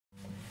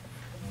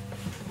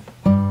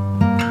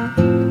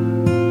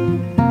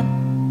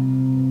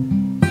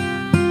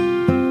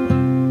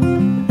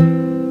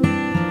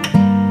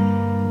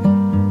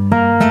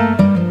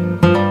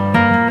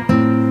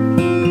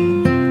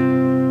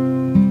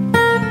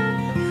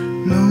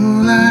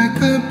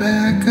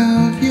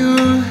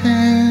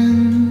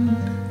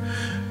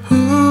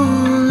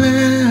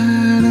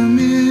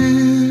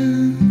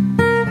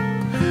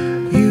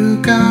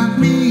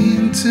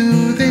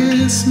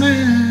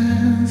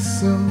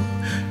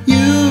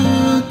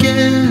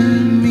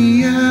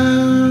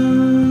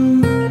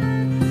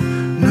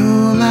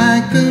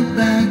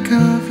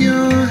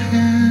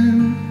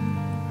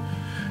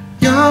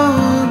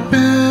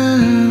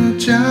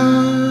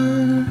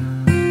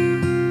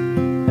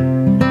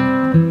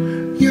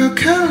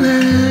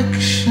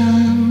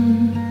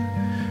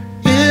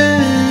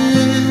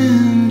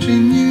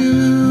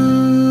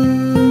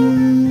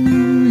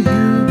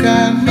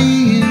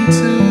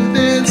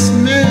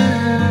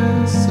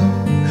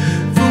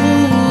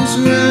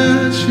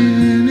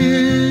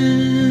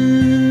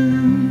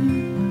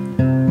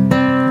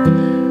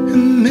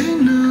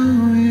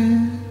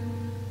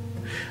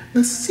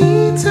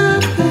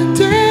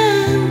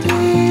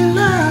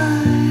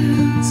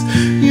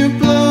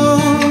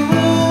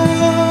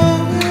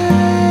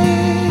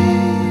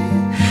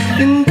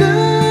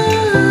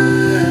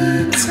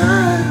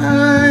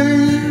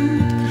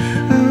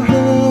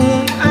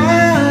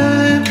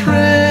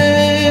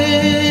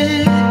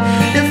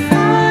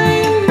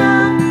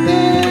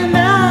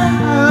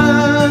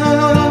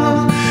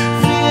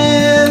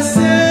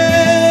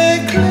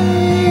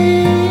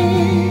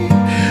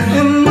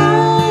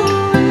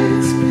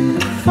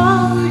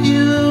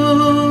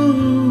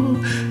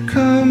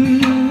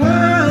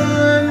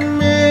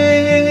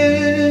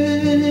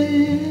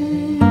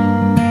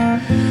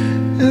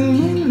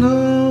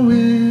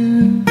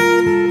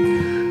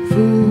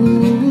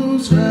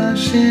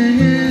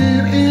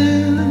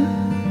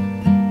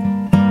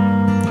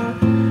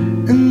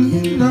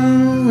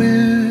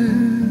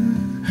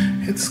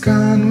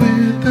gone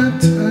with the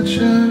touch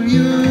of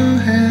your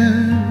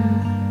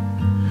hand,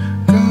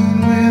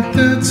 gone with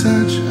the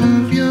touch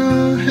of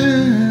your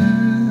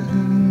hand.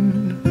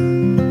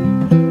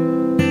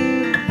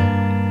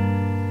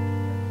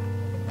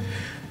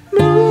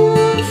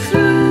 Move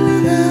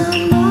through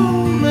the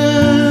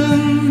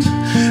moment,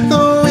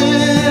 though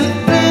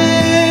it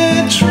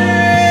betrays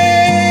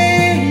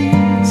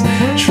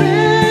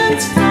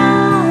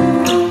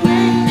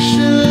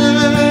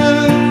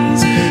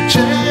transformations,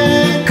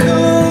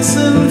 jackals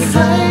and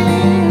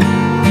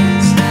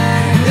flames.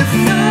 If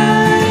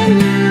I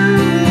knew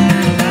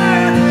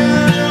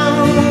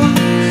now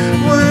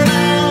what I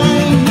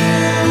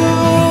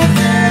knew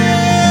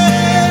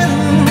then,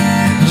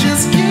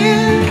 just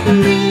give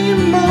me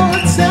more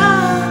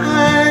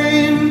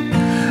time.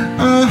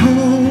 I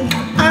hope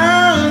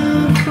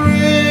and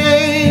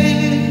pray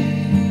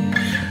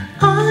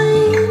I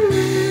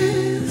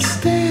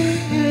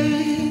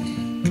mistake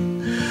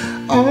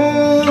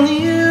all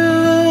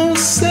you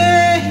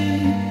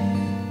say.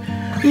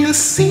 The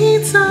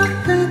seeds of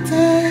the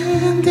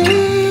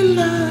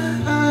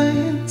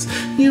dandelions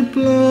you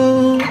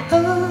blow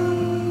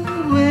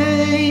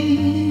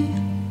away.